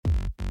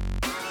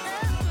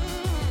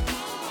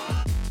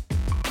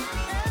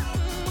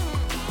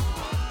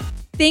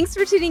Thanks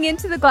for tuning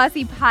into the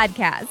Glossy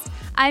Podcast.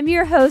 I'm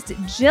your host,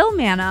 Jill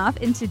Manoff,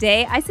 and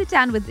today I sit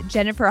down with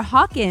Jennifer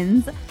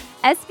Hawkins,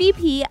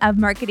 SVP of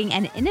Marketing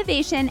and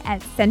Innovation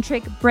at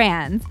Centric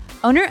Brands,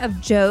 owner of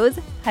Joe's,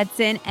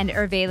 Hudson, and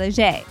Hervé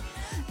Leger.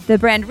 The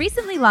brand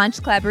recently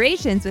launched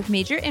collaborations with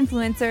major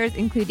influencers,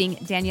 including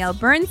Danielle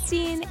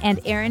Bernstein and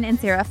Aaron and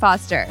Sarah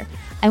Foster.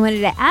 I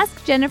wanted to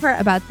ask Jennifer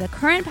about the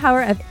current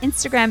power of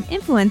Instagram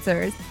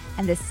influencers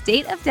and the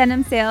state of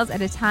denim sales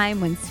at a time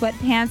when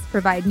sweatpants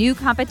provide new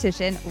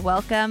competition.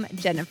 Welcome,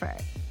 Jennifer.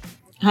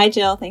 Hi,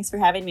 Jill. Thanks for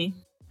having me.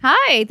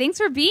 Hi, thanks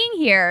for being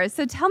here.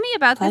 So tell me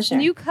about this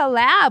new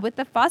collab with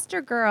the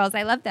Foster girls.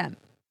 I love them.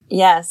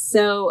 Yes.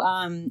 So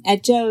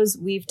at Joe's,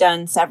 we've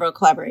done several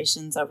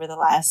collaborations over the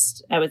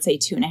last, I would say,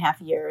 2.5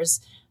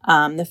 years.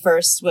 The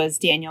first was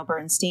Danielle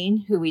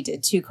Bernstein, who we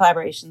did 2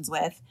 collaborations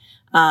with.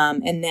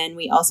 And then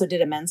we also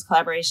did a men's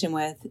collaboration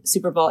with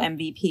Super Bowl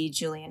MVP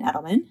Julian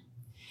Edelman.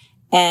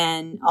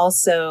 And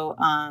also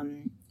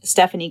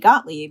Stephanie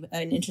Gottlieb,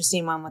 an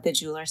interesting one with the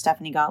jeweler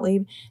Stephanie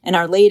Gottlieb. And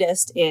our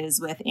latest is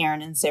with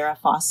Aaron and Sarah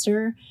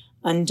Foster.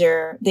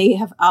 They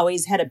have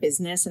always had a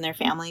business in their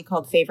family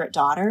called Favorite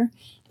Daughter.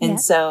 And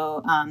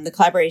so the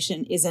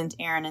collaboration isn't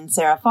Aaron and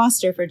Sarah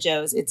Foster for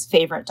Joe's, it's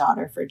Favorite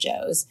Daughter for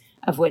Joe's,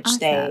 of which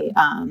they,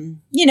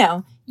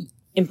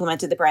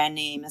 implemented the brand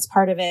name as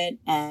part of it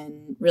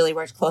and really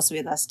worked closely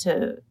with us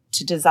to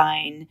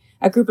design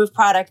a group of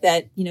product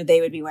that, they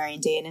would be wearing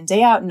day in and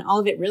day out. And all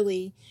of it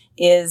really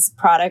is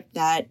product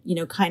that,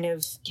 kind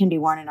of can be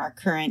worn in our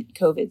current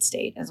COVID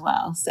state as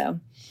well. So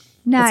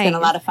It's been a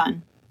lot of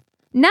fun.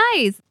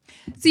 Nice.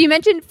 So you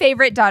mentioned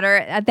Favorite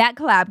Daughter. That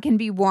collab can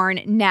be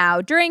worn now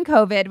during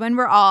COVID when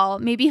we're all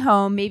maybe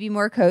home, maybe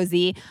more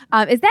cozy.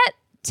 Is that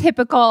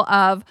typical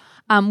of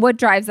what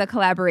drives a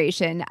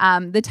collaboration?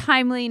 The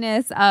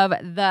timeliness of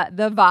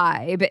the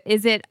vibe?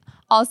 Is it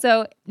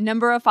also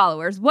number of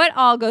followers? What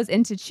all goes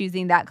into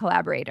choosing that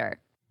collaborator?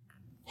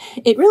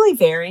 It really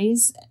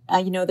varies.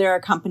 There are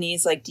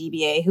companies like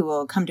DBA who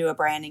will come to a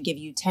brand and give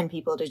you 10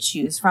 people to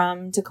choose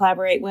from to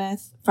collaborate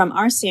with. From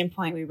our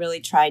standpoint, we really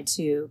tried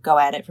to go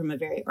at it from a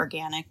very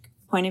organic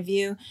point of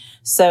view.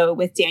 So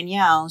with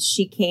Danielle,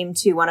 she came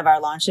to one of our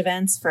launch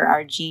events for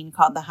our jean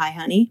called the Hi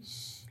Honey.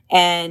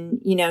 And,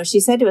 she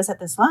said to us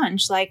at this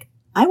lunch,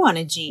 I want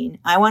a jean.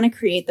 I want to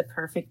create the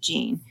perfect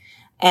jean.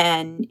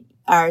 And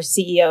our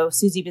CEO,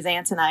 Susie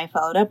Bizantz, and I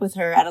followed up with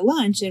her at a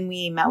lunch, and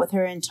we met with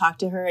her and talked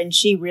to her. And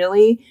she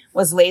really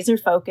was laser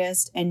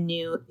focused and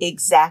knew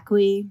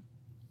exactly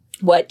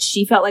what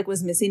she felt like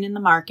was missing in the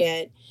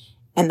market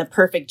and the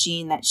perfect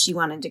jean that she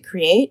wanted to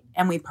create.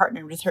 And we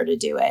partnered with her to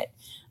do it.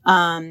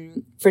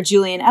 For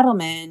Julian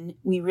Edelman,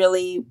 we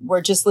really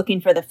were just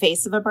looking for the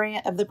face of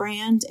the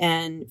brand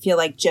and feel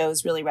like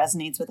Joe's really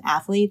resonates with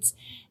athletes.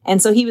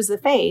 And so he was the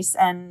face.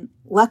 And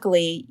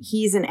luckily,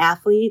 he's an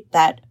athlete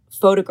that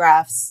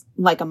photographs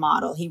like a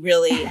model. He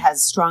really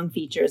has strong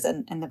features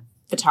and the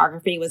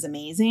photography was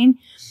amazing.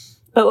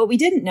 But what we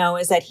didn't know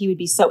is that he would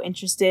be so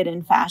interested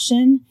in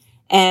fashion.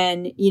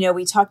 And,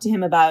 we talked to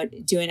him about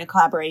doing a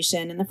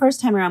collaboration. And the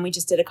first time around, we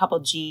just did a couple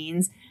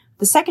jeans.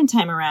 The second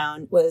time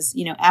around was,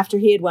 after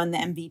he had won the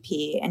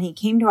MVP and he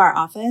came to our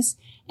office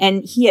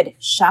and he had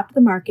shopped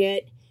the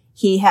market.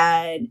 He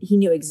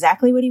knew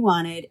exactly what he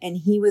wanted and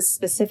he was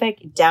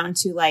specific down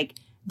to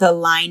the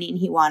lining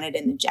he wanted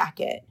in the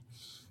jacket.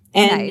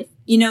 And,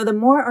 nice. The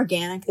more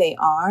organic they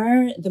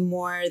are, the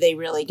more they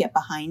really get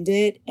behind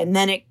it. And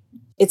then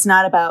it's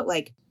not about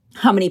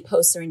how many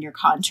posts are in your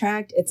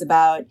contract. It's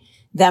about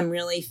them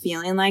really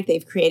feeling like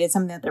they've created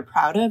something that they're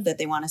proud of, that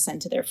they want to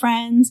send to their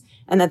friends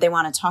and that they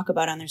want to talk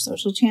about on their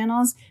social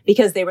channels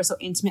because they were so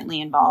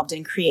intimately involved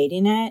in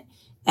creating it.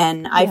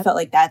 And I felt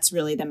like that's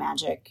really the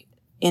magic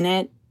in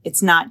it.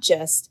 It's not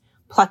just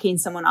plucking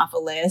someone off a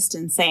list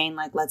and saying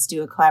let's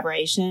do a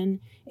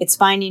collaboration. It's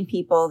finding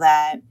people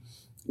that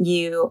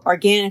you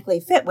organically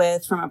fit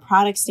with from a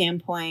product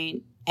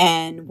standpoint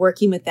and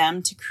working with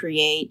them to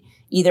create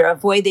either a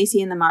void they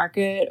see in the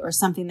market or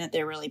something that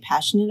they're really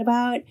passionate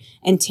about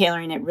and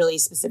tailoring it really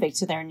specific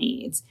to their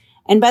needs.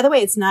 And by the way,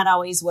 it's not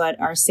always what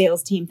our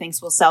sales team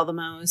thinks will sell the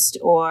most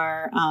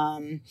or,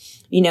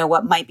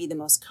 what might be the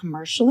most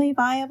commercially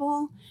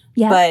viable.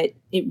 Yeah. But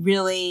it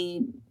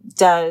really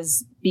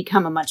does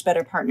become a much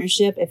better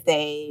partnership if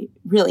they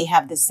really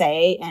have the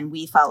say and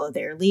we follow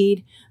their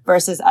lead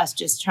versus us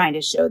just trying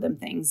to show them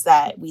things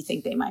that we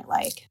think they might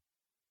like.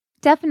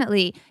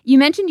 Definitely. You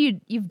mentioned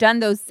you've done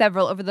those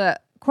several over the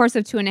course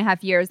of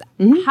 2.5 years.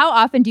 Mm-hmm. How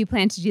often do you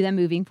plan to do them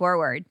moving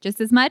forward? Just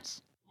as much?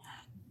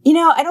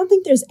 I don't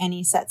think there's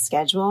any set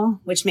schedule,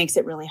 which makes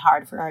it really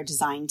hard for our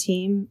design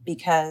team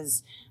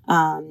because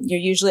you're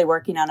usually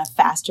working on a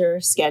faster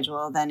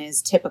schedule than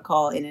is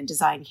typical in a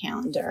design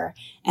calendar.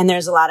 And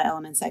there's a lot of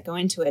elements that go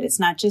into it. It's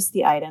not just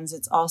the items.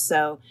 It's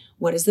also,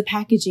 what does the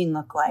packaging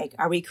look like?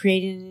 Are we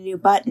creating a new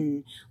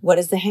button? What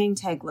does the hang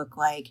tag look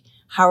like?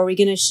 How are we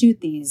going to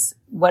shoot these?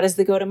 What is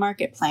the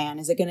go-to-market plan?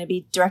 Is it going to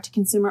be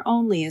direct-to-consumer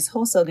only? Is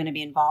wholesale going to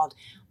be involved?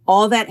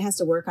 All that has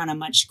to work on a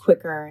much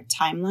quicker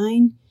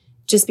timeline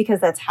just because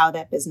that's how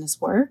that business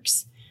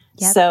works.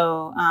 Yep.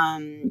 So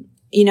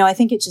I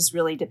think it just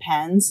really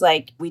depends.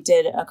 Like we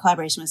did a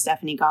collaboration with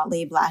Stephanie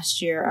Gottlieb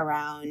last year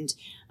around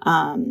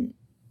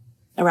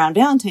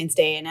Valentine's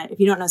Day. And if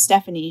you don't know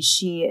Stephanie,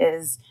 she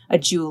is a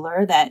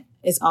jeweler that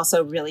is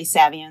also really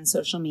savvy on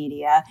social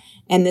media.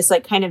 And this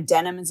like kind of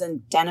denim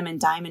and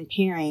diamond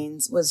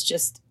pairings was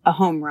just a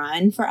home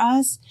run for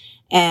us.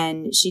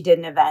 And she did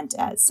an event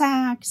at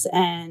Saks,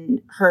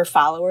 and her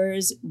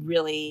followers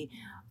really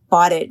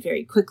bought it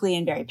very quickly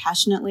and very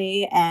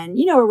passionately. And,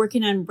 we're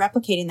working on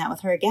replicating that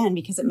with her again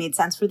because it made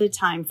sense for the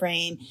time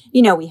frame.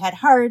 We had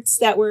hearts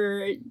that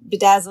were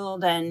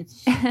bedazzled and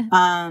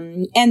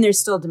there's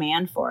still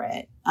demand for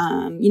it.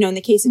 In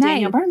the case of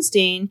Danielle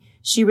Bernstein,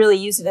 she really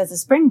used it as a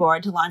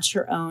springboard to launch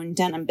her own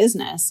denim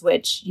business,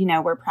 which,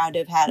 we're proud to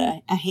have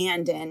had a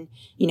hand in,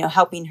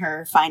 helping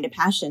her find a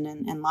passion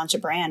and launch a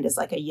brand as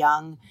like a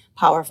young,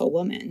 powerful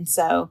woman.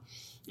 So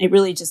it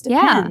really just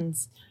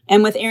depends. Yeah.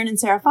 And with Erin and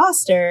Sarah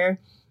Foster,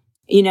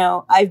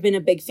 I've been a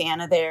big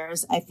fan of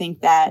theirs. I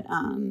think that,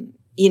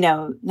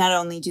 not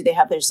only do they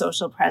have their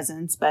social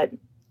presence, but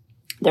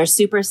they're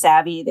super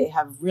savvy. They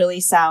have really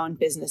sound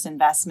business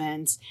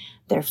investments.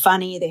 They're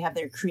funny. They have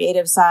their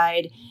creative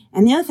side.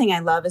 And the other thing I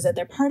love is that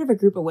they're part of a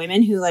group of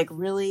women who like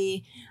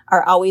really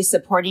are always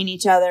supporting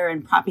each other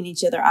and propping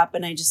each other up.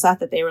 And I just thought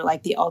that they were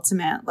like the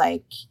ultimate,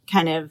 like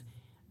kind of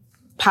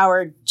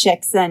powered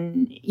chicks.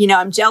 And,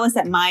 I'm jealous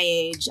at my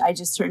age. I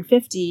just turned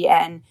 50,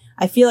 and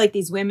I feel like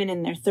these women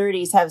in their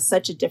 30s have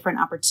such a different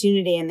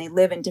opportunity, and they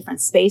live in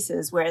different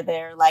spaces where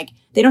they're like,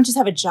 they don't just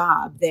have a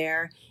job.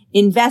 They're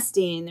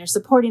investing, they're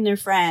supporting their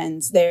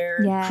friends,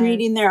 they're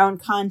creating their own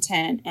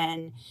content.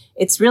 And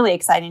it's really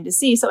exciting to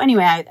see. So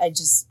anyway, I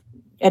just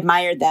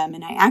admired them,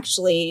 and I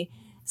actually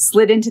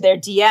slid into their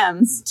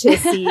DMs to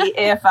see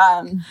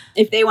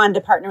if they wanted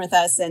to partner with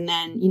us, and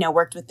then,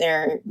 worked with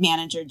their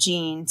manager,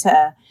 Jean,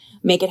 to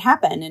make it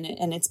happen.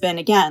 And it's been,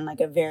 again, like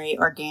a very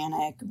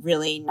organic,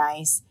 really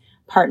nice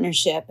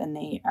partnership, and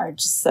they are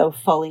just so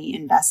fully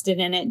invested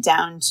in it,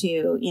 down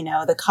to,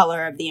 the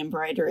color of the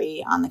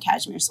embroidery on the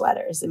cashmere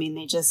sweaters. I mean,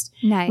 they just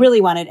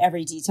really wanted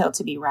every detail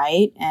to be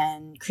right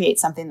and create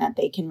something that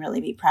they can really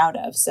be proud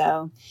of.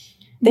 So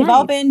they've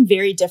all been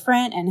very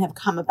different and have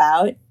come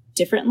about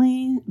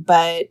differently,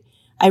 but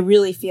I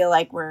really feel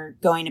like we're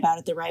going about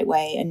it the right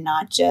way and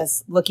not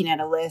just looking at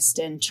a list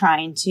and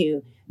trying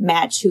to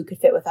match who could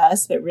fit with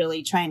us, but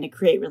really trying to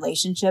create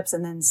relationships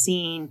and then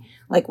seeing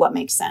like what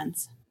makes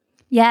sense.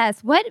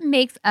 Yes. What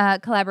makes a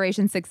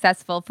collaboration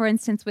successful? For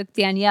instance, with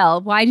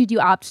Danielle, why did you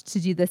opt to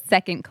do the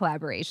second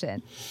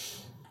collaboration?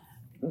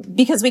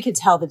 Because we could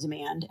tell the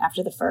demand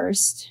after the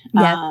first.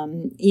 Yep.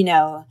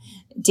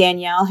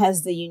 Danielle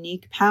has the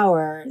unique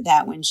power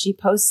that when she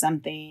posts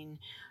something,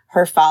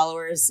 her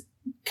followers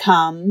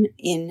come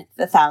in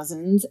the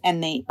thousands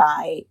and they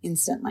buy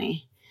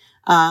instantly.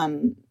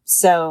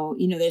 So,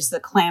 there's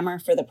the clamor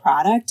for the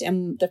product.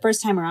 And the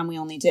first time around, we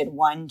only did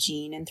 1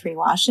 jean and 3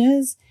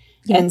 washes.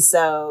 Yeah. And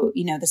so,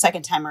 the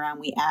second time around,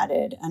 we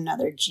added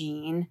another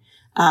jean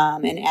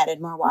and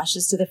added more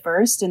washes to the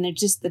first. And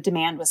the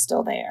demand was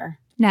still there.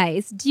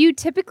 Nice. Do you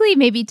typically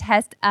maybe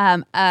test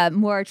a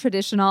more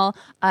traditional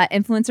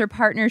influencer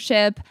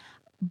partnership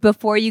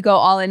before you go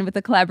all in with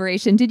the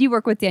collaboration? Did you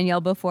work with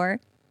Danielle before?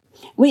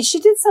 Wait, she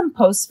did some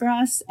posts for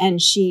us,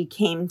 and she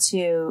came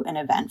to an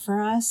event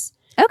for us.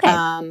 Okay.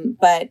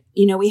 But,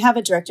 we have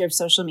a director of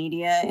social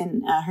media,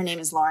 and her name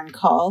is Lauren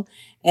Cull.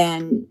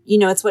 And,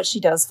 it's what she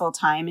does full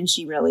time. And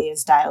she really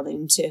is dialed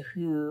into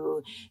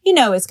who,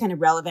 is kind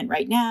of relevant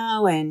right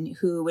now and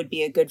who would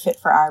be a good fit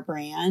for our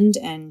brand.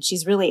 And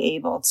she's really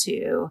able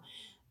to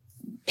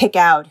pick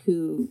out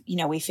who,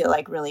 we feel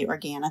like really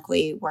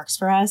organically works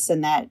for us.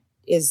 And that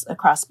is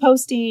across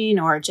posting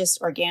or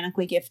just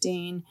organically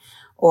gifting,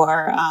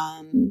 or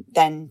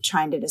then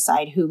trying to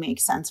decide who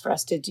makes sense for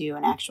us to do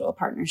an actual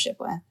partnership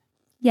with.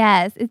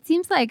 Yes, it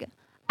seems like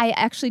I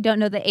actually don't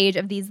know the age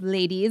of these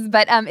ladies,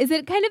 but is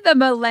it kind of the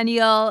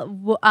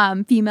millennial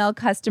female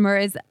customer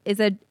is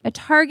a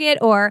target,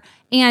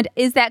 and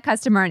is that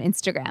customer on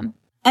Instagram?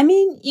 I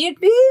mean,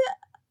 you'd be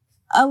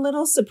a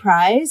little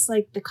surprised.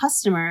 Like the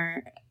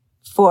customer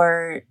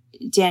for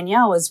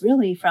Danielle was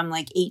really from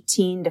like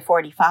 18 to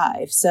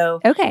 45. So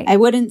okay. I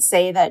wouldn't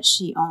say that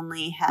she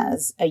only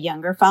has a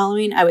younger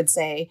following. I would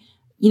say,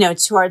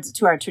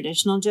 to our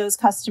traditional Joe's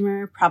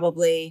customer,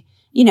 probably,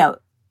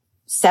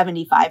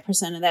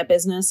 75% of that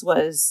business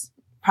was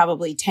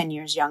probably 10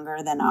 years younger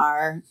than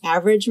our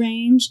average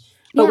range.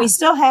 But we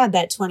still had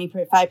that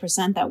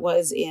 25% that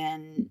was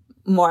in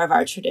more of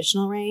our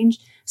traditional range.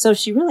 So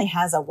she really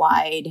has a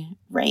wide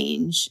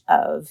range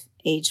of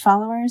age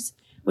followers,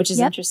 which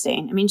is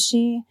interesting. I mean,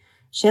 she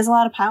has a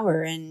lot of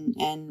power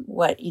in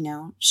what,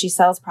 she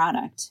sells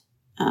product.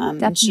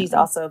 And she's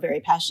also very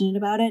passionate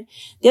about it.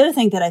 The other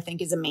thing that I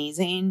think is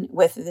amazing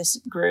with this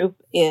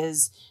group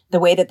is the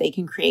way that they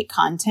can create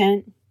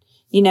content.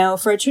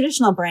 For a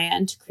traditional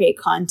brand to create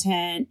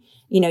content,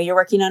 you're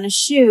working on a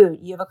shoot,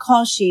 you have a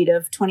call sheet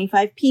of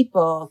 25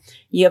 people,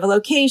 you have a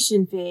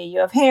location fee, you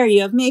have hair, you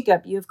have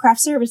makeup, you have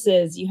craft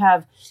services, you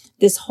have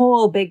this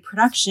whole big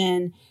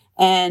production.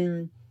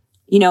 And,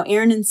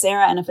 Aaron and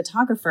Sarah and a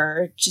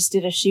photographer just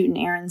did a shoot in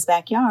Aaron's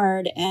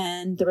backyard,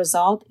 and the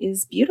result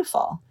is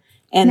beautiful.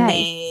 And Nice.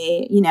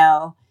 they,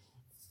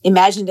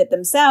 imagined it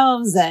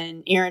themselves,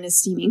 and Aaron is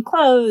steaming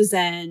clothes,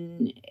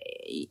 and,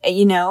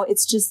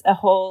 it's just a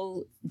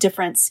whole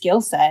different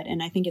skill set.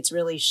 And I think it's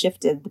really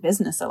shifted the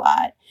business a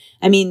lot.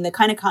 I mean, the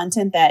kind of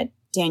content that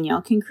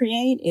Danielle can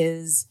create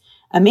is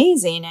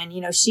amazing. And,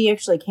 she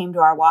actually came to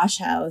our wash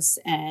house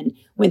and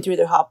went through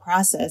the whole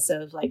process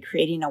of like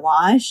creating a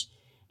wash,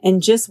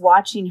 and just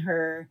watching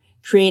her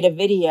create a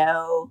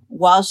video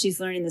while she's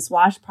learning this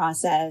wash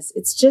process.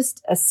 It's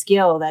just a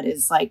skill that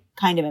is like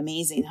kind of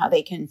amazing how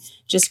they can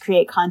just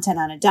create content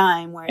on a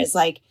dime. Whereas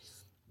like,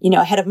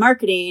 head of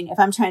marketing, if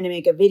I'm trying to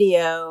make a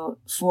video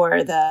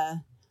for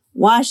the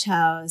wash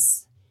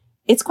house,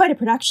 it's quite a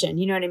production.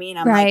 You know what I mean?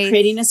 I'm Right. like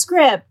creating a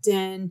script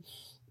and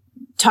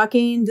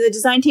talking to the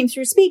design team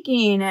through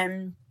speaking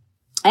and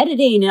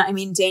editing. I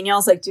mean,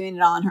 Danielle's like doing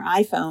it all on her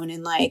iPhone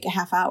in like a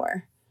half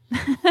hour.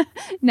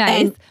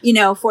 Nice.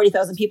 And,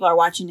 40,000 people are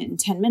watching it in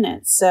 10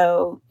 minutes.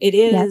 So it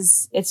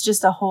is, It's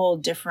just a whole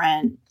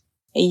different,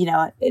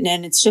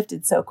 and it's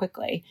shifted so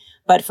quickly.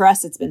 But for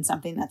us, it's been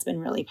something that's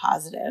been really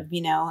positive.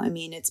 I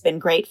mean, it's been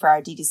great for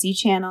our D2C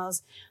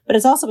channels, but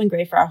it's also been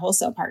great for our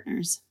wholesale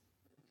partners.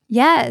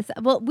 Yes.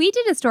 Well, we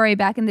did a story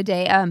back in the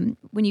day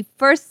when you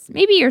first,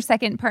 maybe your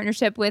second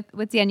partnership with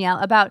Danielle,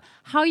 about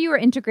how you were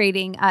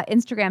integrating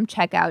Instagram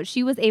checkout.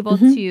 She was able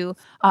to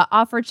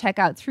offer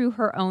checkout through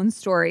her own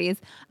stories.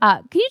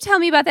 Can you tell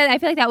me about that? I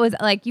feel like that was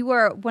like you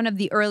were one of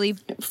the early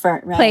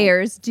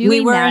players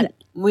doing that.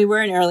 We were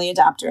an early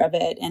adopter of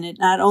it. And it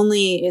not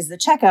only is the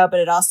checkout,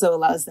 but it also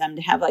allows them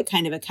to have like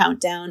kind of a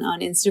countdown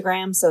on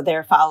Instagram. So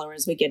their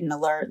followers would get an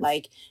alert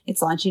like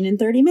it's launching in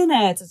 30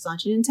 minutes, it's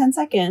launching in 10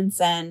 seconds.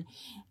 And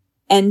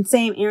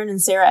same, Aaron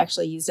and Sarah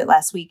actually used it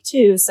last week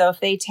too. So if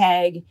they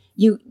tag,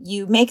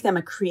 you make them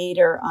a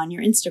creator on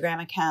your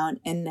Instagram account.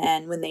 And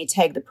then when they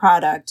tag the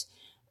product,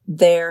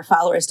 their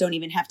followers don't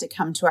even have to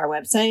come to our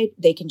website.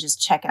 They can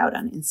just check out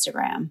on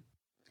Instagram.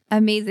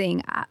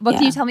 Amazing. What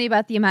can you tell me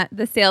about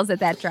the sales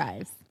that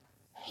drives?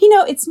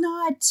 It's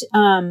not,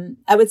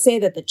 I would say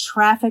that the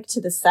traffic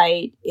to the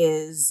site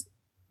is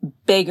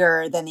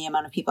bigger than the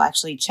amount of people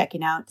actually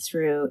checking out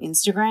through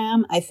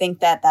Instagram. I think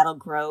that that'll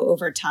grow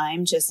over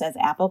time, just as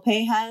Apple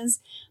Pay has.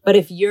 But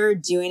if you're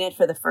doing it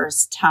for the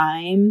first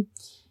time,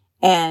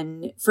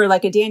 and for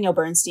like a Daniel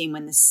Bernstein,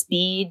 when the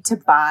speed to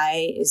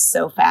buy is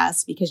so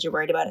fast because you're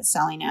worried about it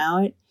selling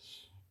out,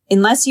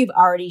 unless you've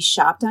already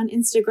shopped on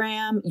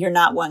Instagram, you're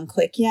not one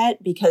click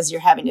yet because you're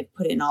having to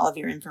put in all of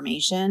your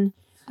information.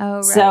 Oh,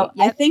 right. So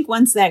I think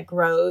once that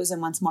grows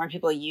and once more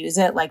people use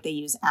it, like they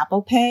use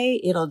Apple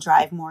Pay, it'll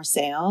drive more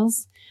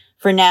sales.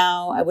 For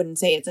now, I wouldn't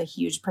say it's a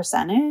huge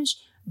percentage,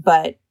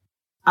 but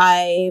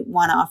I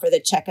want to offer the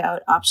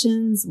checkout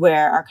options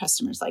where our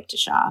customers like to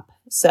shop.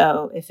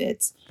 So if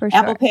it's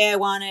Apple Pay, I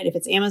want it. If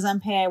it's Amazon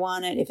Pay, I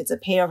want it. If it's a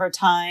pay over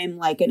time,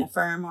 like an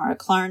Affirm or a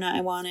Klarna,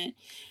 I want it.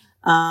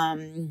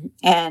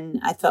 And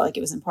I felt like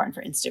it was important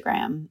for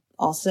Instagram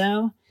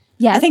also.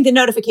 Yeah, I think the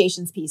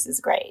notifications piece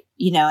is great.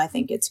 I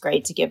think it's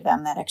great to give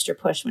them that extra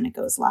push when it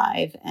goes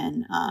live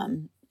and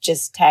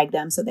just tag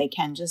them so they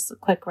can just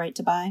click right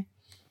to buy.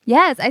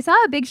 Yes, I saw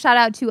a big shout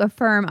out to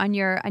Affirm on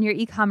your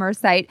e-commerce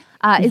site.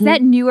 Is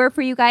that newer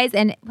for you guys,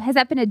 and has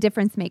that been a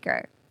difference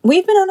maker?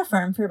 We've been on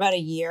Affirm for about a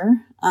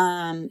year,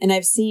 and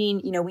I've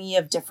seen we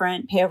have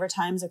different pay over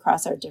times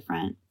across our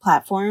different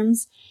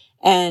platforms,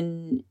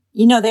 and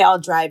they all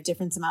drive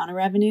different amount of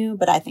revenue,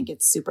 but I think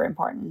it's super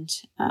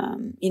important.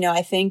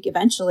 I think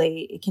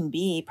eventually it can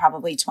be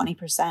probably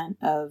 20%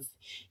 of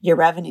your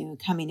revenue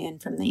coming in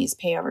from these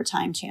pay over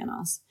time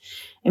channels.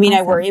 I mean,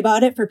 awesome. I worry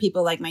about it for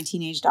people like my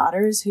teenage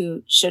daughters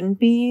who shouldn't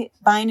be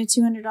buying a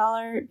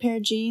 $200 pair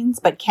of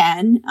jeans, but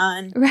can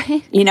on,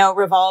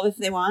 Revolve if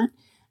they want.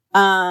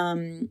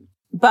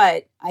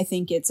 But I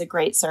think it's a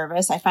great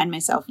service. I find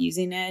myself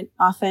using it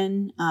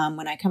often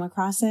when I come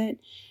across it.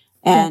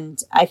 And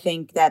I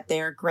think that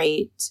they're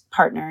great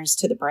partners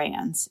to the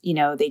brands.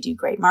 They do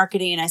great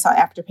marketing. I saw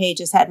Afterpay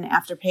just had an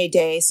Afterpay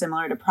day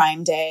similar to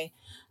Prime Day.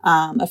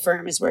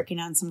 Affirm is working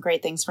on some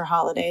great things for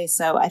holidays.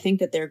 So I think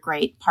that they're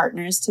great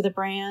partners to the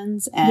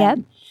brands.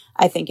 And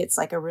I think it's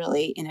like a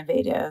really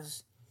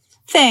innovative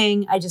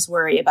thing. I just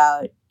worry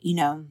about,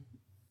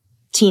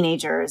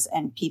 teenagers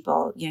and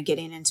people,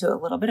 getting into a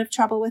little bit of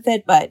trouble with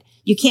it. But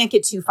you can't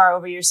get too far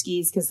over your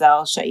skis because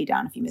they'll shut you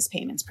down if you miss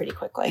payments pretty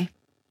quickly.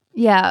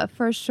 Yeah,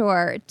 for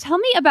sure. Tell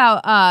me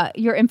about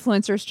your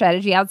influencer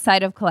strategy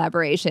outside of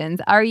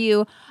collaborations. Are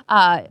you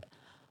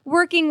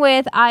working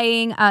with,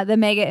 eyeing the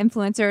mega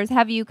influencers?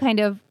 Have you kind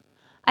of,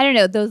 I don't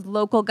know, those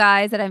local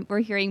guys that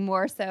we're hearing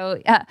more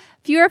so,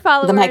 fewer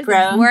followers,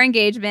 more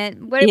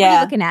engagement? What are you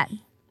looking at?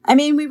 I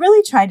mean, we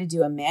really try to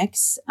do a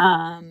mix.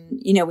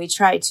 We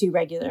try to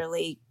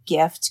regularly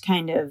gift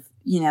kind of,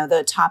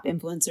 the top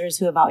influencers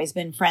who have always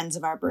been friends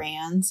of our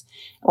brands,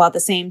 while at the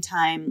same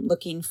time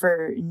looking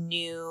for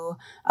new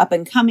up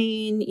and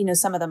coming,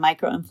 some of the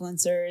micro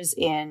influencers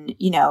in,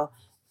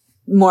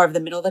 more of the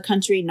middle of the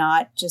country,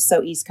 not just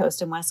so East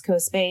Coast and West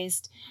Coast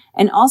based.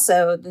 And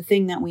also the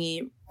thing that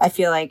I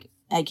feel like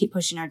I keep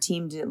pushing our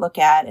team to look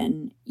at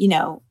and,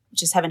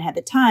 just haven't had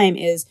the time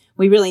is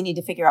we really need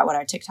to figure out what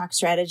our TikTok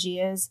strategy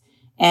is.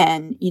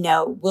 And,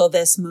 will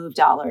this move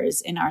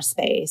dollars in our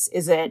space?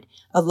 Is it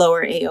a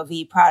lower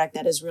AOV product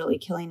that is really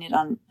killing it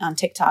on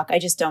TikTok? I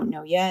just don't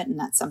know yet. And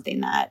that's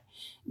something that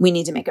we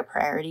need to make a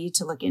priority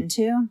to look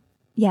into.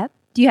 Yep.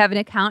 Do you have an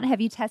account? Have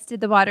you tested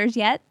the waters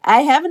yet?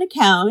 I have an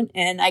account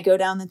and I go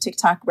down the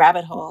TikTok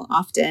rabbit hole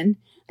often,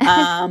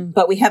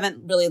 but we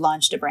haven't really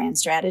launched a brand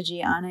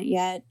strategy on it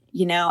yet.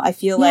 I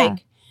feel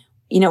like,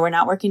 we're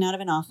not working out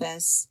of an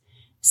office.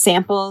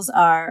 Samples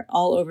are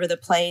all over the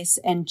place.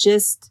 And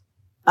just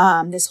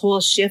this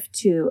whole shift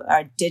to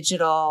our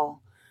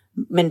digital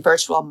and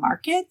virtual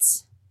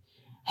markets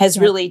has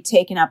really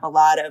taken up a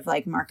lot of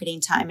like marketing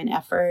time and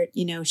effort,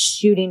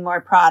 shooting more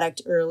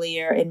product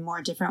earlier in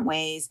more different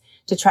ways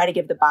to try to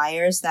give the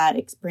buyers that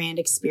brand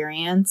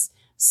experience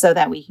so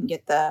that we can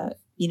get the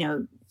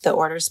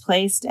orders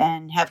placed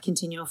and have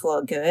continual flow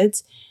of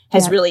goods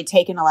has really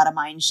taken a lot of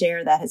mind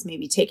share that has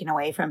maybe taken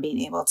away from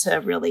being able to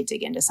really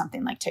dig into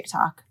something like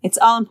TikTok. It's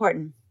all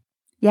important.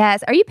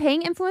 Yes. Are you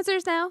paying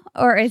influencers now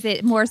or is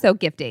it more so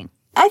gifting?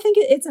 I think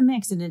it's a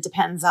mix and it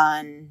depends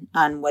on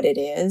what it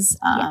is.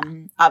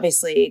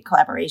 Obviously,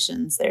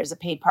 collaborations, there's a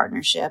paid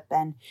partnership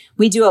and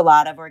we do a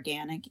lot of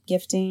organic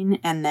gifting.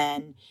 And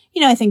then,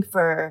 I think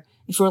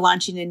if we're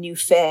launching a new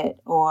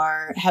fit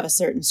or have a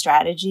certain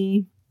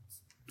strategy,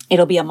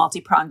 it'll be a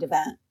multi-pronged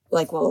event.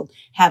 Like we'll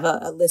have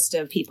a list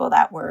of people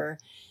that we're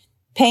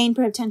paying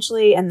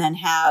potentially and then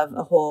have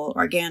a whole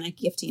organic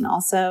gifting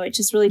also. It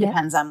just really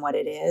depends on what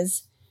it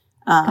is.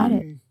 Got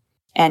it.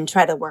 And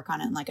try to work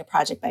on it on like a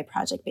project by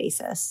project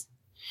basis.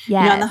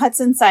 Yeah. On the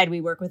Hudson side,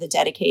 we work with a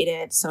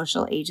dedicated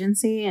social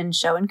agency and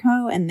Show &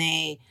 Co. And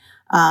they,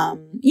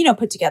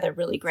 put together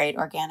really great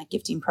organic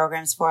gifting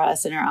programs for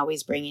us and are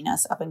always bringing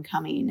us up and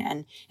coming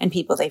and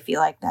people they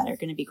feel like that are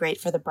going to be great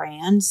for the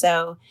brand.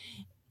 So,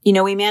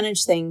 we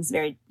manage things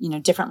very,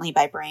 differently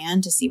by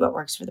brand to see what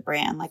works for the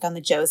brand. Like on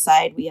the Joe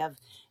side, we have,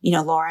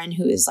 Lauren,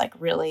 who is like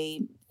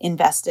really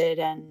invested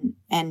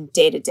and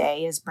day to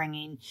day is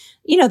bringing,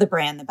 the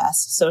brand, the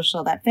best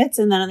social that fits.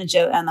 And then on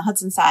the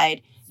Hudson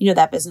side,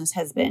 that business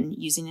has been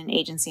using an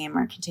agency and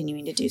we're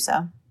continuing to do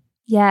so.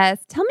 Yes.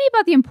 Tell me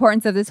about the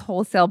importance of this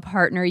wholesale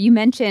partner. You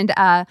mentioned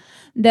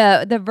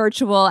the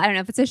virtual, I don't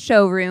know if it's a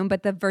showroom,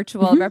 but the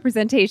virtual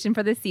representation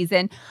for the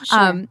season.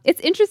 Sure. It's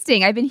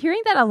interesting. I've been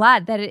hearing that a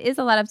lot, that it is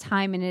a lot of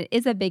time and it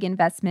is a big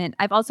investment.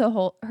 I've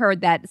also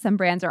heard that some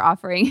brands are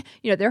offering,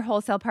 their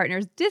wholesale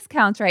partners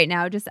discounts right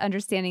now, just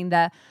understanding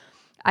the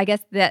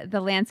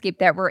landscape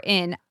that we're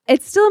in.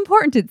 It's still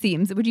important, it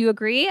seems. Would you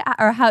agree?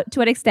 Or to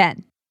what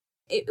extent?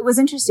 It was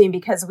interesting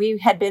because we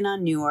had been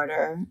on New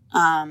Order,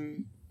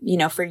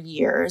 for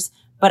years,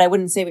 but I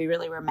wouldn't say we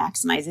really were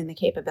maximizing the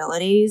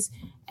capabilities.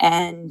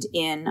 And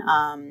in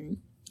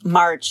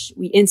March,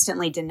 we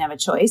instantly didn't have a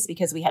choice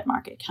because we had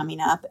market coming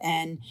up.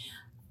 And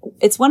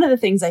it's one of the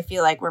things I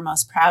feel like we're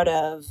most proud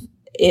of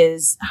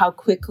is how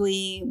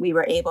quickly we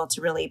were able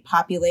to really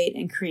populate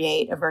and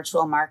create a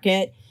virtual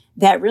market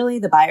that really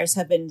the buyers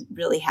have been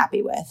really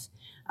happy with.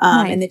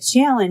 Nice. And the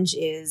challenge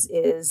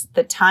is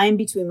the time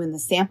between when the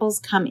samples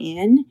come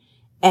in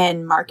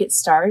and market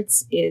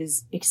starts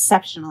is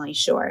exceptionally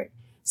short.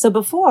 So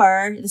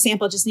before, the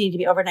sample just needed to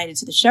be overnighted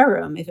to the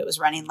showroom if it was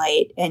running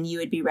late and you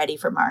would be ready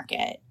for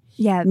market.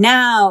 Yeah.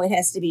 Now it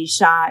has to be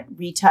shot,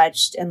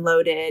 retouched, and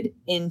loaded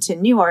into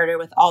New Order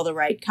with all the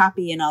right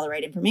copy and all the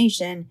right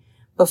information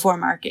before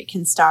market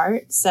can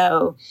start.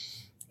 So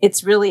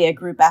it's really a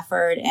group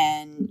effort.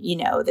 And,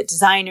 the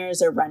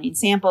designers are running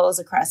samples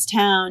across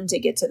town to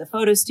get to the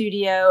photo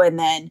studio. And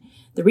then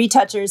the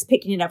retouchers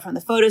picking it up from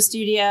the photo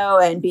studio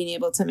and being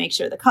able to make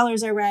sure the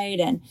colors are right.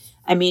 And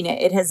I mean,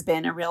 it has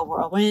been a real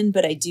whirlwind,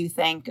 but I do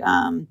think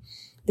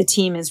the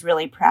team is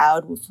really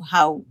proud of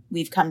how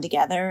we've come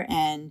together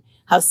and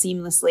how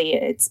seamlessly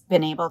it's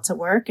been able to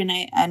work. And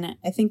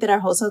I think that our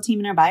wholesale team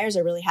and our buyers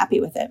are really happy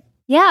with it.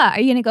 Yeah. Are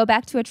you going to go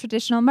back to a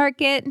traditional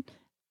market?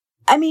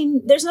 I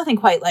mean, there's nothing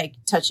quite like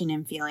touching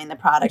and feeling the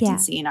product and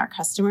seeing our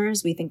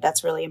customers. We think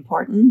that's really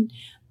important.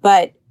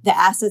 But the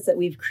assets that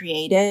we've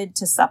created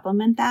to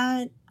supplement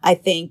that, I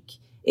think,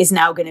 is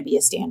now going to be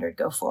a standard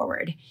go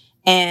forward.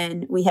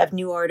 And we have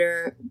New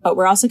Order, but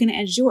we're also going to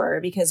add Jour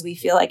because we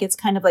feel like it's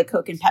kind of like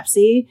Coke and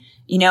Pepsi.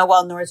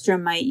 While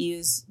Nordstrom might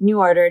use New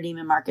Order,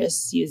 Neiman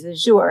Marcus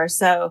uses Jour.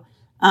 So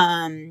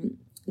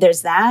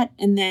there's that.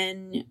 And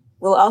then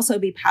we'll also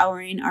be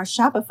powering our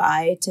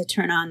Shopify to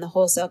turn on the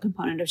wholesale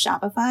component of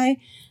Shopify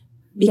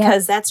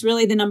because that's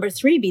really the number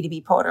 3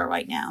 B2B portal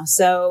right now.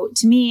 So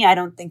to me, I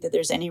don't think that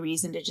there's any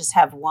reason to just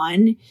have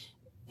one.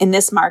 In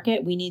this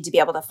market, we need to be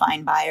able to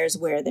find buyers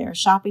where they're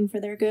shopping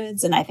for their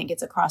goods. And I think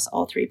it's across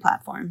all 3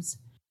 platforms.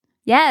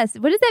 Yes.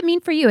 What does that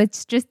mean for you?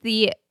 It just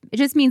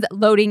means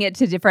loading it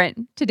to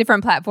different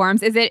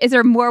platforms. Is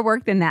there more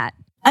work than that?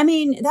 I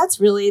mean, that's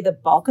really the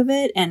bulk of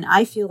it. And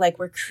I feel like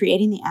we're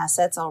creating the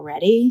assets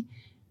already.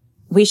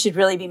 We should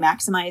really be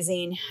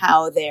maximizing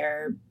how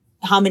they're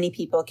how many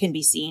people can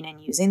be seen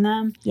and using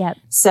them. Yep.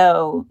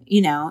 So,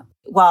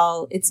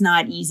 while it's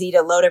not easy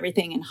to load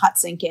everything and hot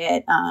sync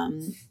it,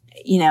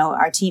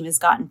 our team has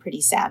gotten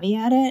pretty savvy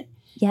at it.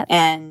 Yep.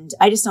 And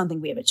I just don't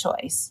think we have a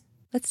choice.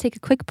 Let's take a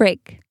quick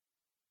break.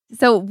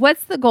 So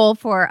what's the goal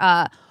for,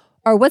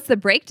 or what's the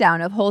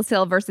breakdown of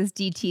wholesale versus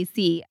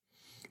DTC?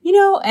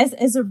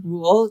 As a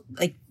rule,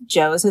 like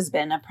Joe's has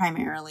been a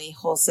primarily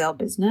wholesale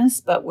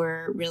business, but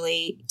we're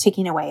really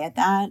ticking away at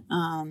that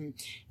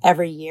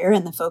every year.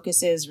 And the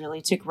focus is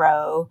really to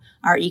grow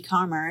our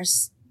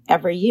e-commerce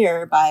every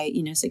year by,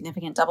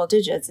 significant double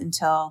digits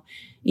until,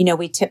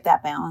 we tip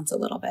that balance a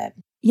little bit.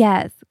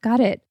 Yes, got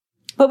it.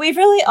 But we've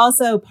really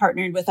also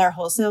partnered with our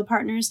wholesale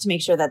partners to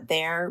make sure that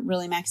they're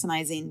really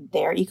maximizing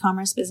their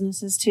e-commerce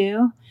businesses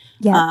too.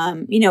 Yeah.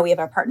 We have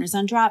our partners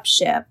on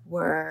Dropship.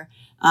 We're,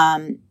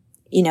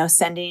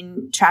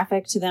 sending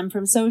traffic to them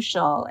from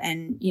social,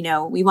 and,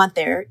 we want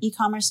their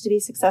e-commerce to be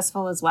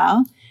successful as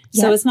well.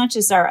 So Yes. it's not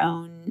just our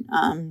own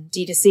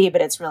D2C,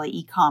 but it's really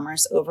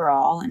e-commerce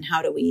overall. And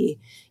how do we,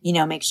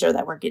 make sure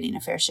that we're getting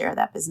a fair share of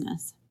that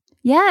business?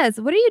 Yes.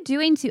 What are you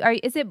doing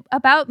is it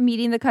about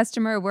meeting the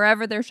customer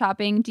wherever they're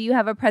shopping? Do you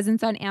have a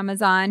presence on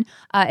Amazon?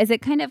 Is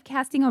it kind of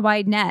casting a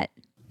wide net?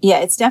 Yeah,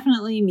 it's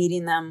definitely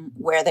meeting them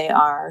where they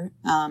are,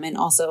 and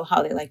also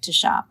how they like to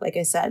shop, like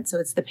I said. So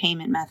it's the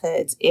payment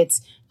methods.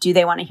 It's, do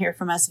they want to hear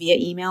from us via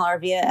email or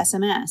via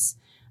SMS?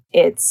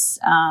 It's,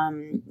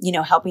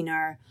 helping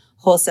our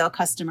wholesale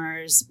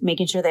customers,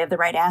 making sure they have the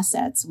right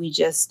assets. We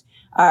just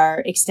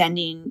are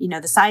extending,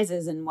 the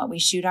sizes and what we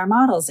shoot our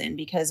models in,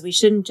 because we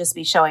shouldn't just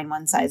be showing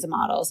one size of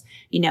models,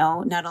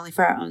 not only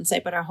for our own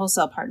site, but our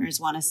wholesale partners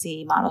want to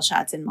see model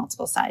shots in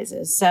multiple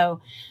sizes.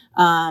 So,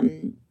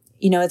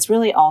 it's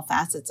really all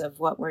facets of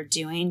what we're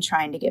doing,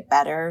 trying to get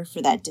better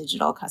for that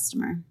digital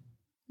customer.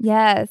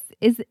 Yes.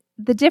 Is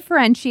the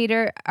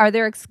differentiator, are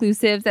there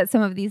exclusives at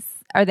some of these,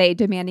 are they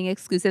demanding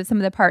exclusives, some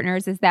of the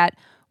partners? Is that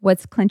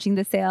what's clinching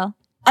the sale?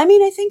 I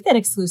mean, I think that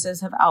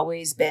exclusives have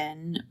always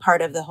been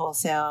part of the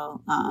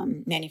wholesale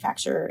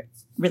manufacturer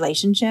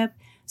relationship.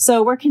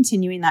 So we're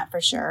continuing that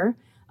for sure.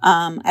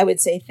 I would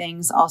say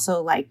things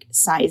also like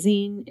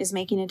sizing is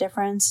making a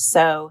difference.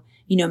 So,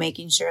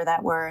 making sure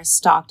that we're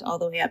stocked all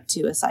the way up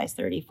to a size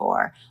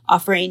 34,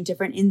 offering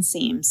different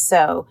inseams.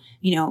 So,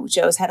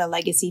 Joe's had a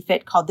legacy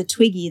fit called the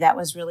Twiggy that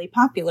was really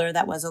popular.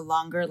 That was a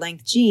longer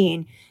length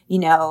jean.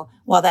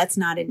 While that's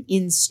not an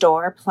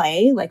in-store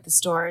play, like the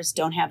stores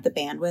don't have the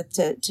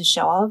bandwidth to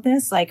show all of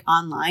this, like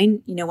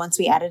online, once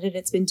we added it,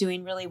 it's been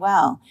doing really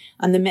well.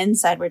 On the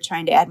men's side, we're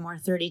trying to add more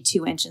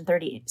 32-inch and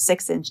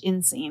 36-inch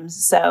inseams.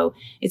 So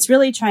it's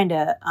really trying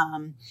to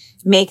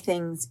make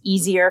things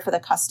easier for the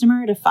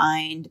customer to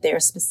find their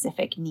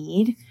specific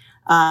need,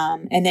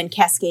 and then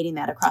cascading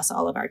that across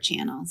all of our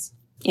channels,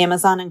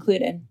 Amazon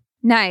included.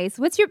 Nice.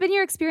 What's been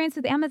your experience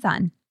with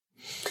Amazon?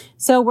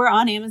 So we're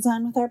on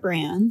Amazon with our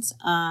brands.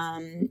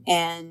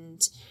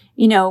 And,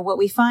 what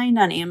we find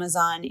on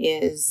Amazon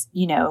is,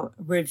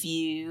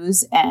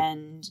 reviews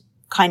and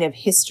kind of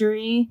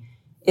history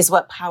is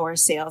what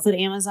powers sales at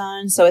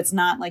Amazon. So it's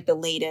not like the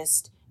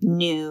latest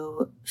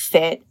new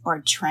fit or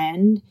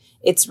trend.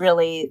 It's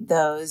really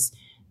those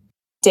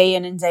day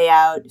in and day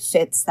out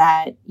fits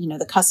that,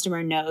 the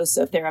customer knows.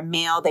 So if they're a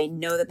male, they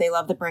know that they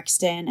love the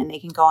Brixton, and they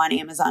can go on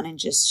Amazon and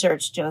just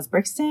search Joe's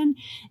Brixton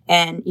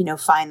and,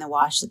 find the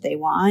wash that they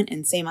want.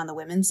 And same on the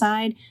women's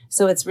side.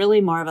 So it's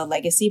really more of a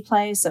legacy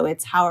play. So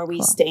it's how are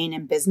we staying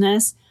in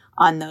business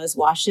on those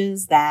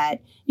washes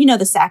that, the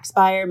Saks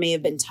buyer may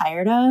have been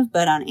tired of,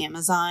 but on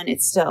Amazon,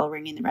 it's still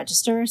ringing the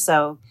register.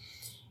 So,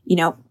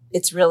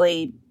 it's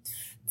really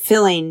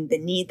filling the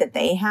need that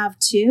they have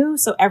too.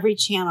 So every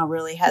channel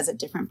really has a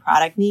different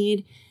product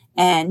need.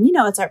 And,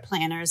 it's our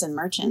planners and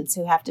merchants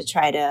who have to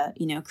try to,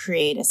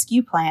 create a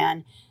SKU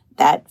plan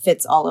that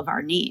fits all of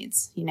our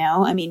needs.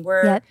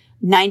 We're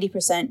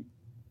 90%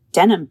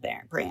 denim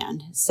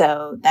brand.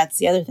 So that's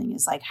the other thing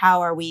is like, how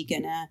are we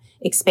going to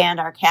expand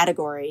our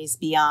categories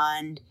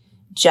beyond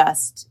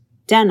just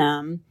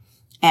denim?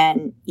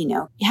 And,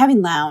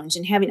 having lounge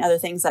and having other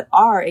things that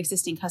our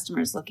existing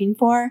customers looking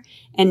for.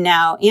 And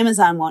now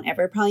Amazon won't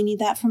ever probably need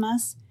that from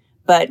us,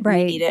 but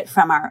we need it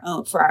from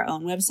for our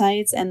own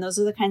websites. And those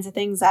are the kinds of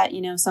things that,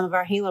 some of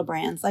our halo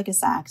brands like a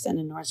Saks and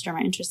a Nordstrom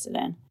are interested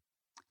in.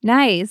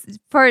 Nice.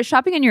 For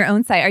shopping on your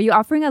own site, are you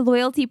offering a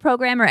loyalty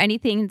program or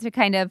anything to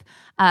kind of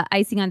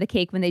icing on the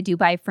cake when they do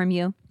buy from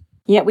you?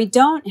 Yeah, we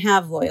don't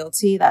have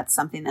loyalty. That's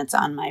something that's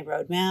on my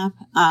roadmap.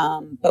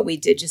 But we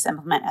did just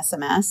implement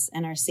SMS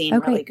and are seeing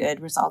really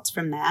good results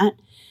from that.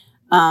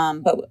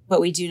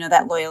 But we do know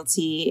that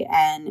loyalty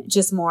and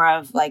just more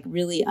of like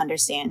really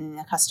understanding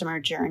the customer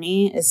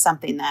journey is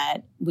something that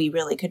we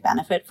really could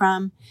benefit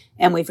from.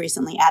 And we've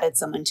recently added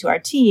someone to our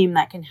team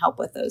that can help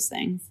with those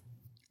things.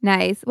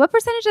 Nice. What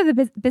percentage of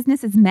the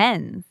business is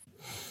men's?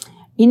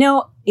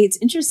 It's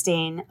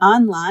interesting.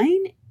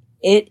 Online,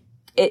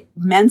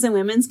 men's and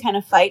women's kind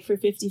of fight for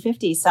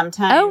 50-50.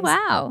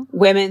 Sometimes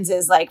women's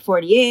is like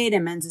 48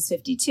 and men's is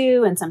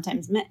 52. And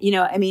sometimes men,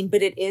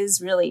 but it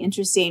is really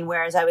interesting.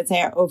 Whereas I would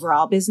say our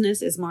overall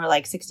business is more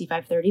like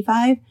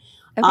 65-35.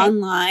 Okay.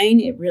 Online,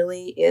 it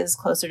really is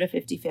closer to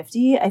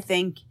 50-50. I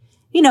think,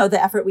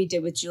 the effort we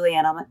did with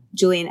Julian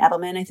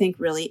Edelman, I think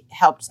really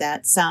helped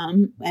that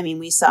some. I mean,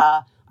 we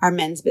saw our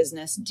men's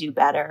business do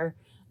better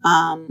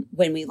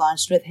when we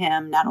launched with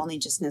him, not only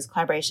just in his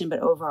collaboration, but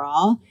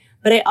overall.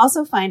 But I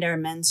also find our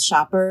men's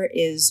shopper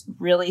is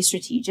really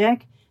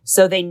strategic.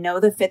 So they know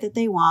the fit that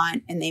they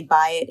want and they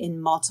buy it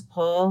in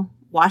multiple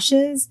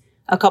washes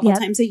a couple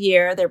times a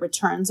year. Their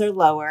returns are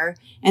lower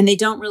and they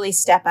don't really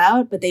step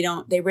out, but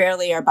they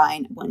rarely are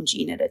buying one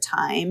jean at a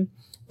time.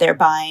 They're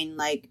buying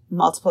like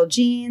multiple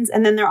jeans.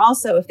 And then they're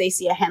also, if they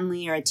see a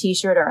Henley or a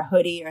t-shirt or a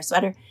hoodie or a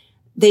sweater,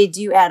 they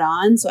do add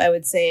on. So I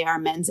would say our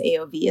men's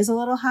AOV is a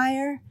little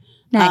higher.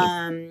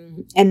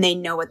 Nice. And they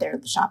know what they're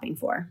shopping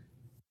for.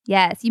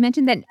 Yes. You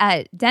mentioned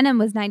that denim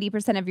was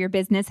 90% of your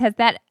business. Has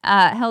that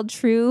held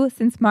true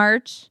since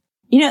March?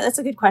 That's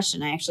a good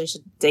question. I actually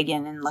should dig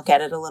in and look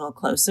at it a little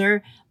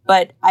closer.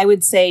 But I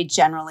would say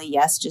generally,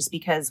 yes, just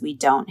because we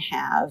don't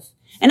have,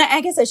 and I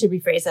guess I should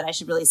rephrase that. I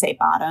should really say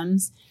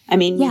bottoms. I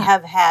mean, we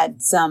have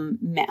had some,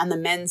 on the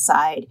men's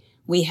side,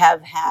 we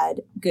have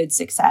had good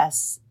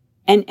success.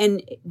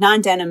 And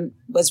non-denim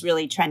was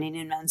really trending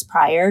in men's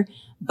prior,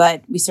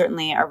 but we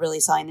certainly are really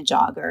selling the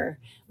jogger.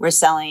 We're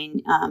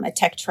selling a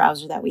tech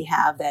trouser that we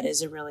have that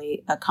is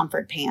a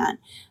comfort pant,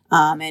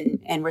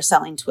 and we're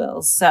selling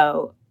twills.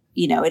 So,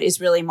 it is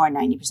really more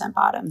 90%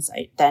 bottoms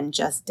than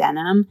just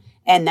denim.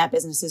 And that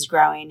business is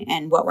growing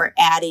and what we're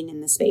adding in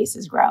the space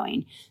is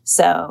growing.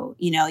 So,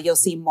 you'll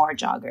see more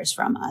joggers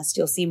from us.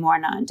 You'll see more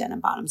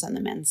non-denim bottoms on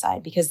the men's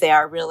side because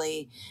they're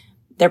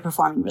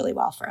performing really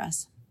well for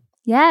us.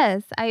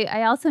 Yes.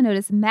 I also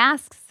noticed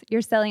masks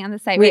you're selling on the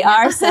site. We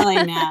are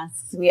selling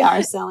masks. We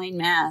are selling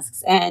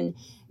masks. And,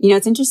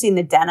 it's interesting.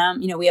 The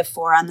denim, we have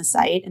 4 on the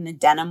site and the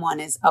denim one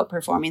is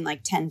outperforming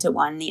like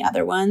 10-1 the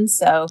other one.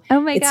 So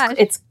gosh.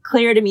 It's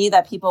clear to me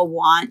that people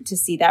want to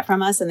see that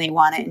from us and they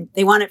want it.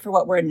 They want it for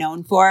what we're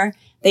known for.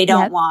 They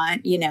don't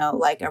want,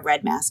 like a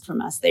red mask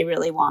from us. They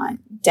really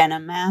want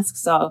denim masks.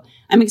 So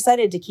I'm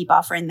excited to keep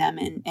offering them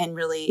and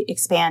really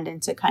expand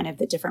into kind of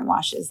the different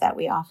washes that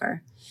we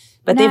offer.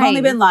 But they've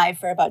only been live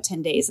for about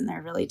 10 days and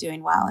they're really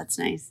doing well. It's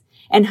nice.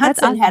 And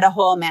Hudson had a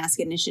whole mask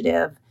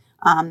initiative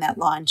that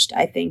launched,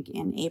 I think,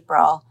 in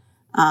April.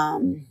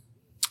 And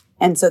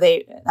so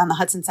on the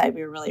Hudson side,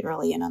 we were really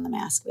early in on the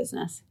mask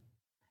business.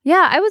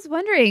 Yeah, I was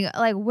wondering,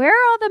 like, where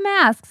are all the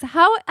masks?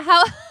 How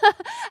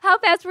how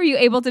fast were you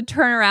able to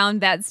turn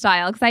around that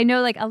style? Because I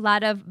know, like, a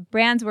lot of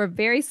brands were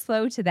very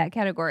slow to that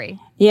category.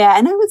 Yeah,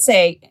 and I would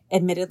say,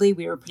 admittedly,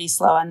 we were pretty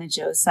slow on the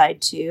Joe side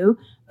too.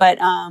 But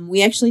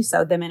we actually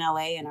sewed them in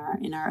LA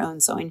in our own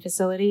sewing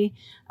facility.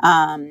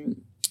 And,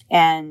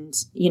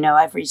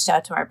 I've reached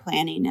out to our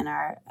planning and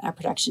our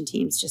production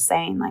teams just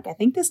saying, like, I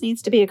think this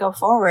needs to be a go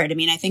forward. I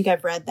mean, I think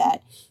I've read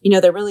that,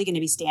 they're really going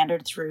to be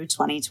standard through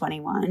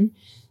 2021.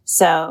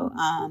 So,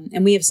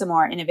 and we have some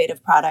more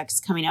innovative products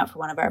coming out for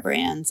one of our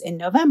brands in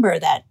November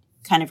that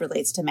kind of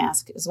relates to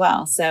mask as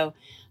well. So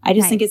I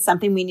just think it's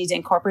something we need to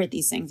incorporate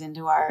these things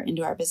into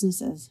our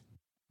businesses.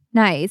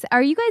 Nice.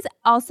 Are you guys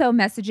also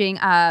messaging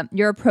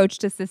your approach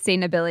to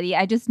sustainability?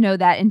 I just know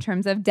that in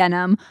terms of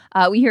denim,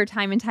 we hear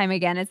time and time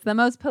again, it's the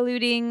most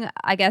polluting,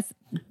 I guess,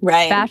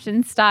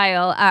 fashion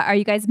style. Are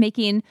you guys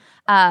making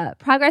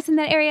progress in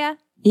that area?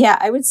 Yeah,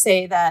 I would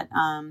say that,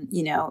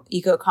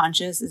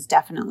 eco-conscious is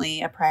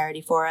definitely a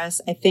priority for us.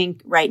 I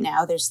think right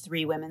now there's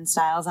 3 women's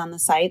styles on the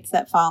sites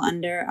that fall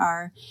under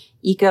our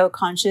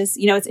eco-conscious.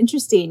 It's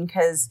interesting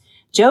because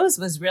Joe's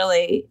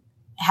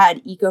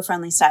had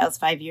eco-friendly styles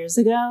 5 years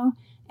ago.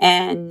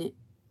 And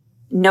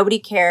nobody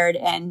cared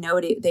and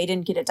they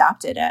didn't get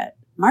adopted at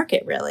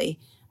market really.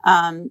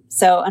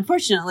 So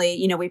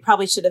unfortunately, we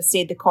probably should have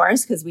stayed the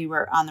course because we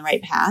were on the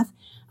right path.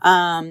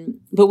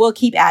 But we'll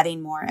keep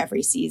adding more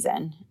every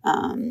season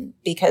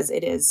because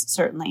it is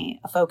certainly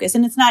a focus.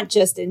 And it's not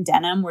just in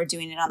denim. We're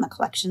doing it on the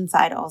collection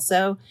side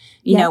also,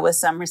 with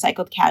some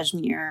recycled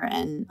cashmere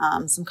and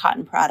some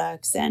cotton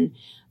products.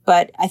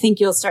 But I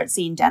think you'll start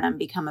seeing denim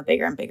become a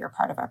bigger and bigger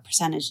part of our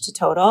percentage to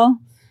total.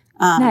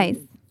 Nice.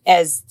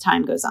 As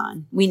time goes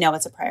on. We know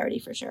it's a priority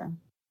for sure.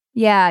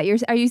 Yeah.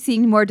 Are you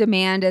seeing more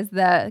demand as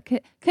the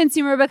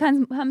consumer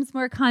becomes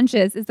more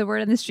conscious, is the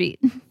word on the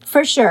street?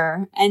 For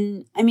sure.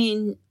 And I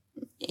mean,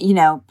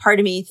 part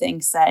of me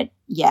thinks that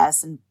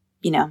yes. And,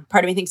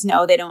 part of me thinks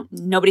no,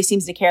 nobody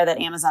seems to care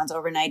that Amazon's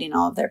overnighting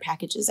all of their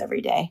packages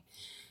every day.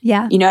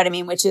 Yeah. You know what I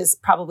mean? Which is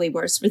probably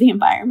worse for the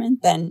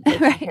environment than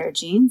making a pair of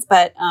jeans.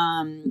 But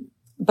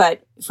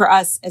for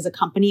us as a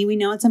company, we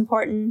know it's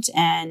important.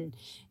 And,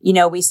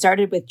 we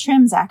started with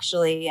trims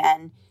actually,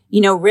 and,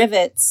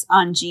 rivets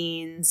on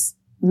jeans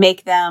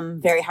make them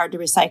very hard to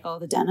recycle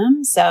the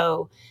denim.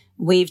 So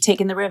we've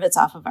taken the rivets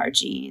off of our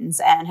jeans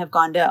and have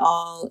gone to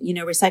all,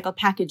 recycled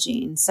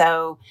packaging.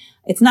 So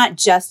it's not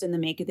just in the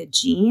make of the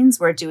jeans.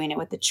 We're doing it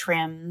with the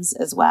trims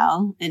as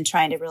well and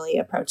trying to really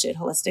approach it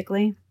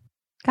holistically.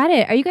 Got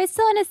it. Are you guys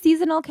still in a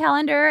seasonal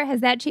calendar?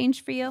 Has that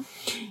changed for you?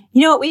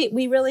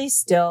 We really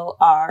still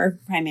are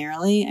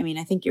primarily. I mean,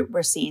 I think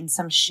we're seeing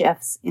some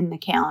shifts in the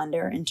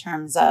calendar in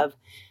terms of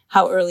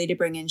how early to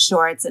bring in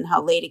shorts and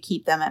how late to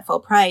keep them at full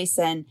price.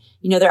 And,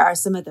 there are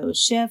some of those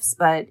shifts,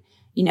 but,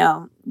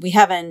 we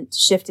haven't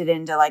shifted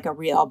into like a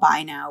real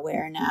buy now,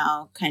 wear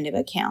now kind of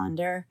a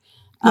calendar.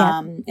 Yeah.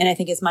 And I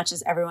think as much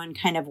as everyone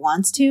kind of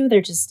wants to,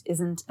 there just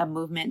isn't a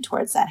movement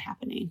towards that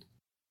happening.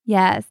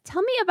 Yes.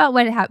 Tell me about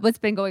what's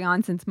been going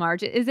on since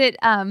March. Is it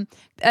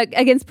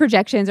against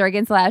projections or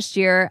against last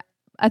year,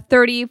 a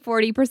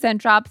 30-40%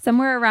 drop,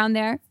 somewhere around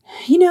there?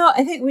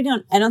 I think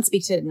I don't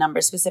speak to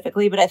numbers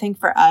specifically, but I think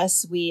for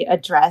us, we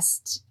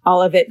addressed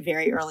all of it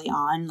very early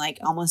on, like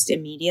almost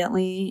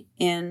immediately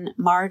in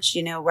March,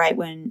 right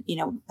when,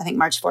 I think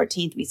March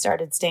 14th, we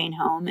started staying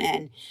home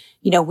and,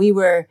 we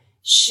were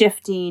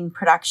shifting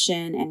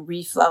production and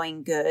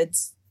reflowing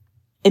goods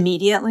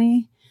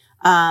immediately.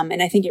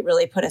 And I think it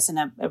really put us in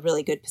a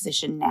really good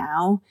position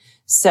now.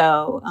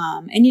 So,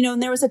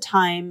 and there was a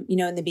time,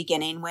 in the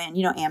beginning when,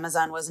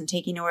 Amazon wasn't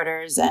taking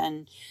orders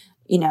and,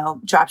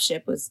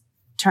 dropship was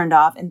turned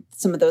off and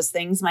some of those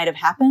things might have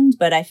happened.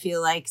 But I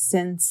feel like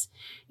since,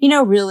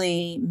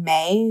 really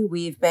May,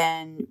 we've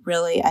been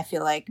really, I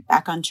feel like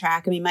back on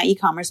track. I mean, my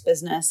e-commerce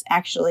business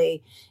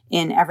actually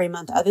in every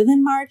month other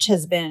than March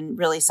has been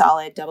really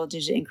solid,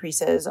 double-digit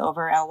increases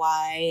over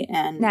LY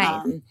and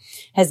Nice.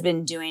 Has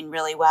been doing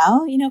really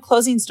well.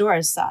 Closing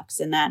stores sucks.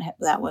 And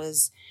that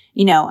was,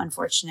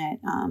 unfortunate.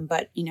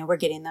 But, we're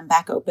getting them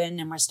back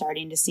open and we're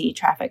starting to see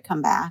traffic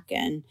come back.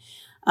 And,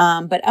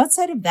 but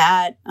outside of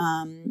that,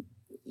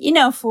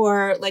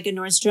 for like a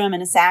Nordstrom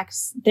and a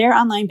Saks, their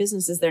online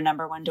business is their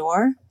number one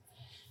door.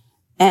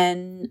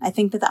 And I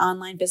think that the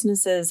online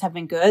businesses have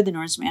been good. The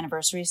Nordstrom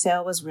anniversary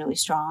sale was really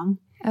strong.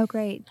 Oh,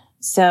 great.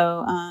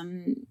 So,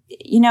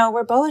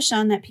 we're bullish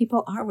on that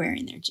people are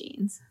wearing their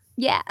jeans.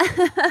 Yeah.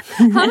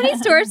 How many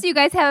stores do you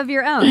guys have of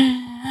your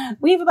own?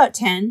 We have about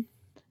 10.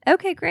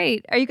 Okay,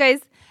 great. Are you guys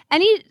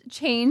any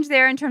change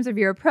there in terms of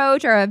your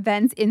approach or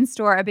events in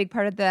store a big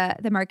part of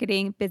the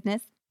marketing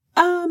business?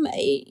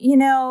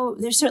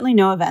 There's certainly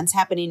no events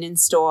happening in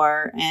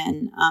store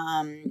and,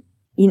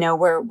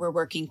 we're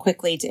working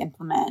quickly to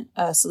implement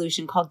a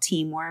solution called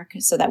Teamwork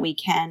so that we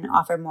can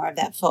offer more of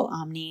that full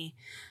omni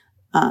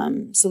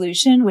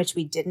solution, which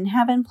we didn't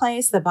have in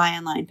place, the buy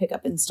online, pick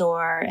up in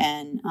store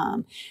and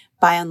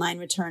buy online,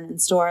 return in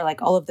store,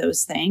 like all of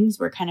those things.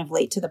 We're kind of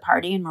late to the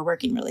party and we're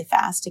working really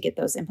fast to get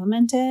those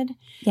implemented.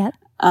 Yep.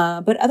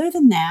 But other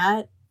than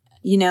that,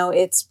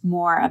 it's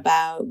more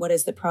about what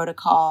is the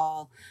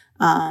protocol?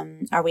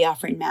 Are we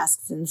offering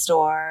masks in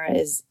store?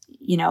 Is,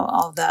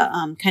 all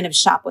the kind of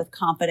shop with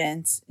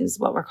confidence is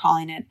what we're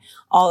calling it.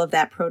 All of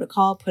that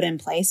protocol put in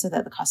place so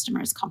that the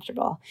customer is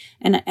comfortable.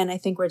 And I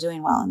think we're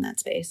doing well in that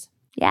space.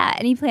 Yeah.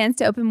 Any plans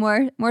to open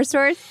more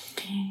stores?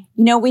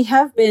 We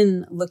have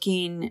been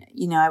looking,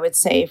 I would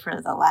say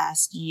for the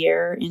last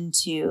year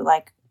into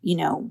like,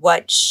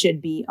 what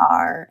should be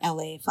our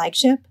LA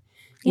flagship.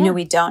 Yeah.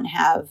 We don't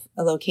have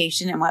a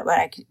location and what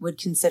I would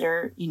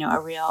consider, a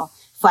real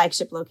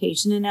flagship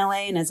location in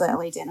LA. And as a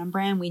LA denim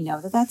brand, we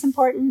know that that's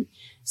important.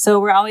 So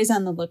we're always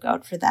on the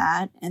lookout for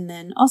that. And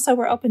then also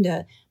we're open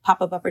to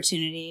pop-up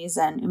opportunities.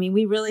 And I mean,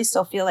 we really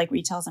still feel like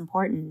retail is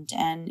important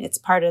and it's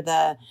part of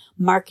the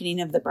marketing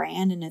of the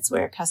brand. And it's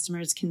where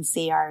customers can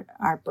see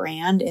our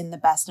brand in the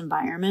best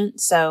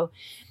environment. So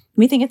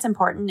we think it's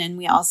important. And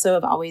we also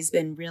have always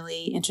been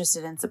really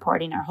interested in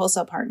supporting our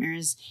wholesale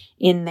partners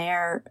in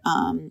their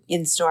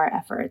in-store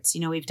efforts.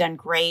 We've done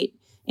great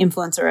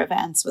influencer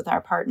events with our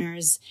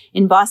partners.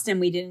 In Boston,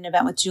 we did an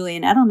event with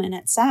Julian Edelman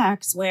at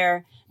Saks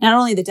where not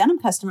only the denim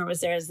customer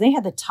was there, as they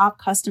had the top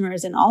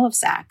customers in all of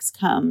Saks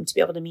come to be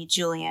able to meet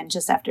Julian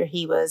just after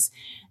he was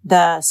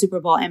the Super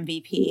Bowl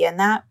MVP. And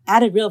that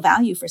added real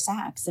value for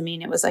Saks. I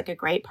mean, it was like a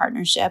great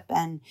partnership.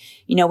 And,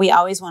 we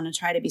always want to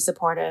try to be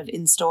supportive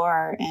in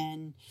store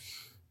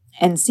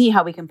and see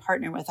how we can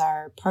partner with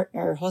our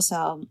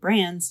wholesale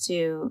brands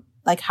to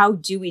like, how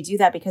do we do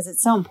that? Because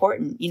it's so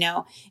important.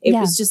 It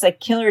was just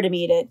like killer to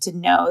me to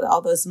know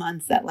all those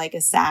months that like a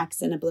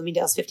Saks and a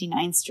Bloomingdale's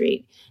 59th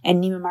Street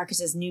and Neiman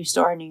Marcus's new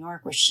store in New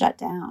York were shut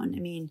down. I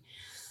mean,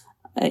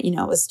 it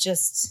was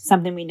just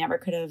something we never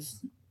could have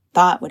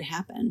thought would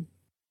happen.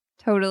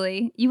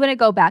 Totally. You want to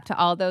go back to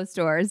all those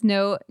stores.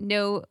 No,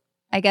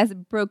 I guess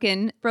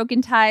broken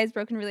ties,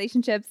 broken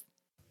relationships.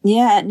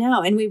 Yeah,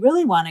 no. And we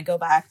really want to go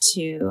back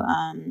to,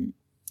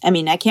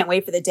 I can't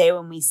wait for the day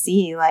when we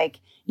see like,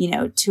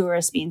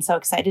 tourists being so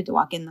excited to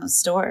walk in those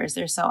stores.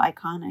 They're so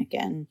iconic.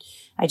 And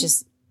I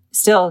just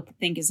still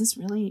think, is this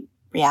really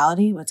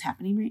reality? What's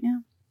happening right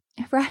now?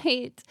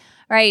 Right.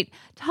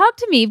 Talk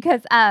to me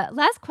because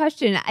last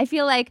question, I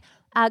feel like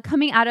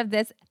coming out of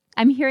this,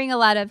 I'm hearing a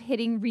lot of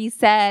hitting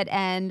reset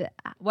and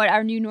what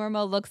our new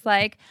normal looks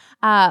like.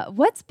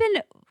 What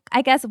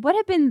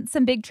have been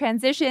some big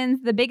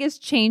transitions, the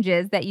biggest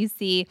changes that you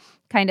see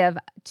kind of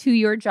to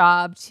your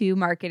job, to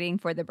marketing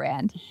for the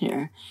brand?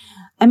 Sure.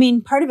 I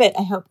mean, part of it,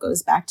 I hope,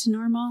 goes back to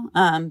normal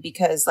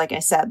because, like I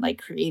said, like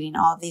creating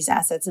all of these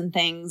assets and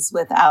things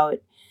without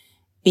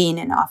being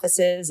in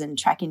offices and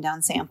tracking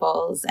down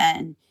samples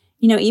and,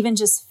 even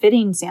just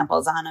fitting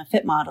samples on a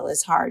fit model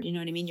is hard. You know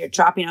what I mean? You're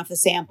dropping off the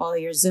sample,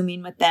 you're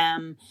Zooming with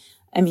them.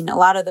 I mean, a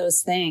lot of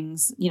those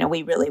things,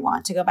 we really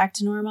want to go back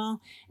to normal.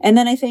 And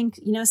then I think,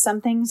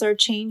 some things are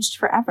changed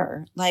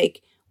forever.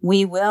 Like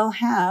we will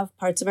have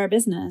parts of our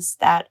business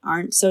that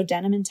aren't so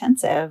denim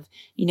intensive.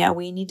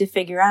 We need to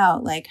figure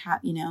out like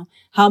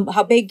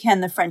how big can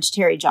the French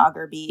terry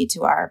jogger be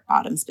to our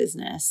bottoms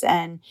business?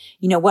 And,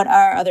 what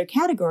are other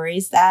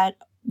categories that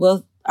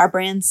will our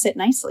brands sit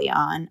nicely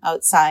on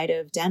outside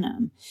of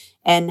denim?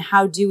 And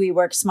how do we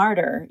work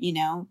smarter?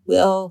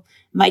 Will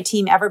my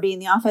team ever be in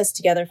the office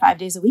together 5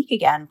 days a week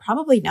again?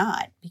 Probably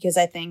not, because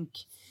I think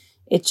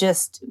it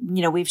just,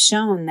 we've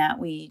shown that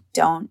we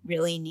don't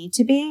really need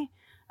to be.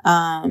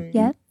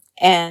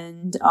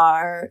 And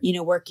are,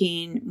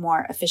 working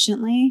more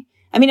efficiently.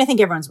 I mean, I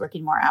think everyone's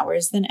working more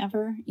hours than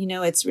ever.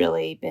 It's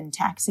really been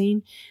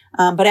taxing.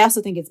 But I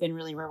also think it's been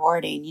really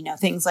rewarding.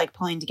 Things like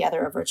pulling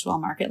together a virtual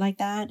market like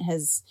that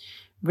has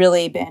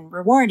really been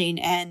rewarding.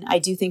 And I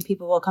do think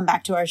people will come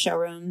back to our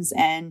showrooms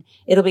and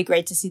it'll be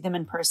great to see them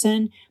in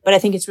person. But I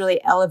think it's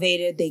really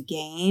elevated the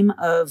game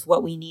of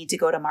what we need to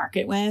go to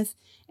market with,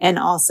 and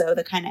also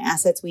the kind of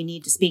assets we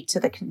need to speak to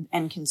the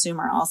end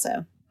consumer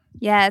also.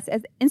 Yes.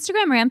 As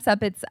Instagram ramps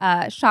up its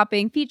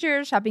shopping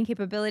features, shopping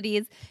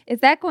capabilities, is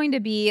that going to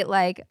be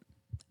like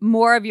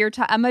more of your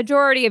time, a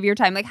majority of your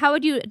time? Like, how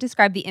would you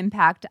describe the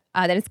impact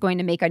that it's going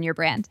to make on your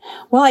brand?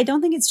 Well, I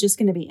don't think it's just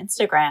going to be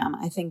Instagram.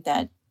 I think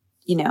that,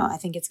 I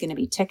think it's going to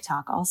be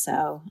TikTok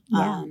also,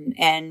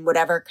 and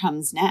whatever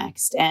comes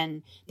next.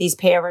 And these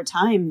pay over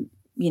time,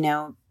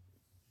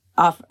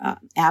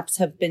 apps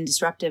have been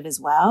disruptive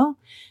as well.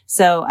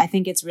 So I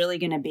think it's really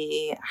going to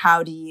be,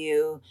 how do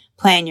you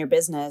plan your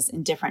business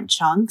in different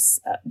chunks,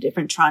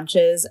 different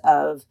tranches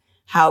of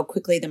how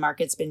quickly the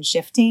market's been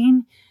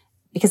shifting?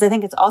 Because I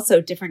think it's also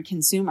different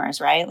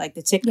consumers, right? Like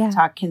the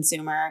TikTok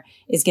consumer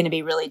is going to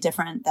be really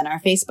different than our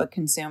Facebook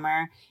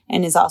consumer,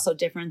 and is also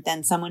different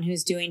than someone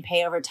who's doing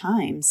pay over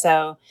time.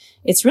 So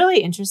it's really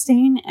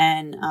interesting.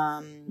 And,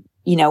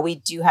 we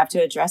do have to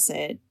address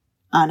it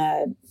on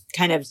a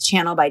kind of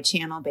channel by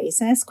channel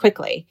basis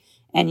quickly.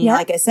 And,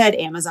 like I said,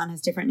 Amazon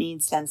has different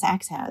needs than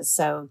Saks has.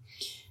 So,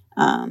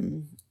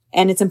 and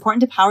it's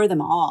important to power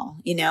them all.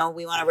 We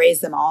want to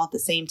raise them all at the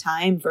same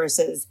time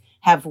versus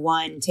have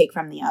one take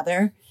from the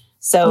other.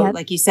 So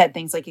like you said,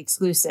 things like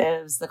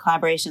exclusives, the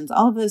collaborations,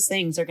 all of those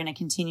things are going to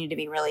continue to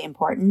be really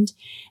important.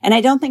 And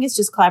I don't think it's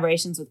just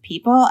collaborations with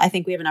people. I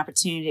think we have an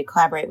opportunity to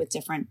collaborate with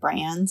different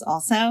brands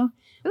also,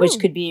 which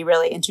could be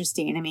really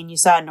interesting. I mean, you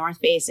saw North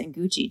Face and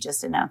Gucci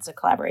just announced a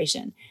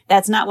collaboration.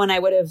 That's not one I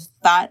would have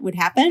thought would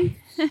happen,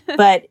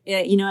 but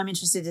I'm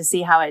interested to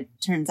see how it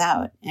turns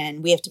out.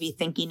 And we have to be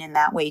thinking in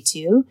that way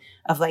too,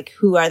 of like,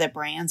 who are the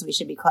brands we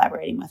should be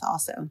collaborating with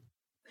also.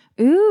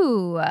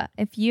 Ooh,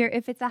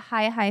 if it's a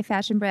high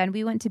fashion brand,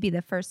 we want to be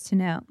the first to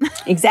know.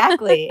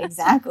 Exactly.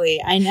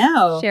 I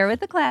know. Share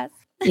with the class.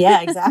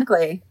 Yeah,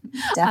 exactly.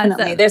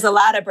 Definitely. Awesome. There's a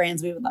lot of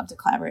brands we would love to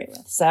collaborate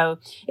with. So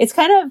it's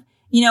kind of,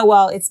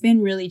 while it's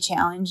been really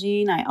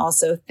challenging, I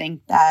also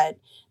think that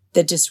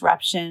the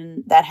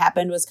disruption that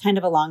happened was kind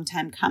of a long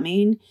time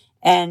coming.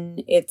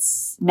 And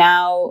it's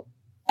now,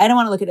 I don't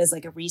want to look at it as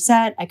like a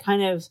reset. I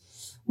kind of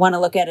want to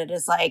look at it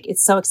as like,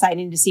 it's so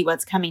exciting to see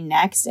what's coming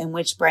next and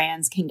which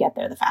brands can get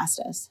there the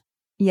fastest.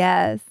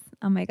 Yes.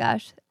 Oh my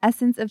gosh.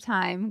 Essence of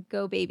time.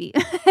 Go, baby.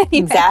 Anyway,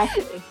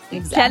 Exactly.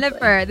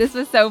 Jennifer, this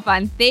was so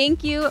fun.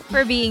 Thank you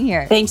for being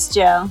here. Thanks,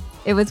 Jill.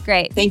 It was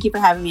great. Thank you for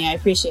having me. I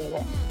appreciate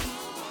it.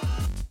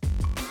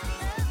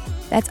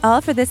 That's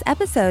all for this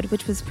episode,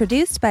 which was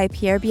produced by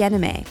Pierre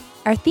Bien-Aimé.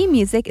 Our theme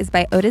music is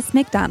by Otis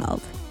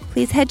McDonald.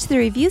 Please head to the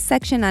review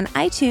section on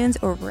iTunes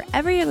or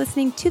wherever you're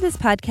listening to this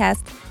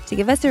podcast to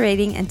give us a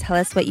rating and tell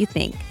us what you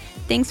think.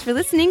 Thanks for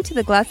listening to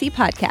the Glossy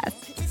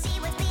Podcast.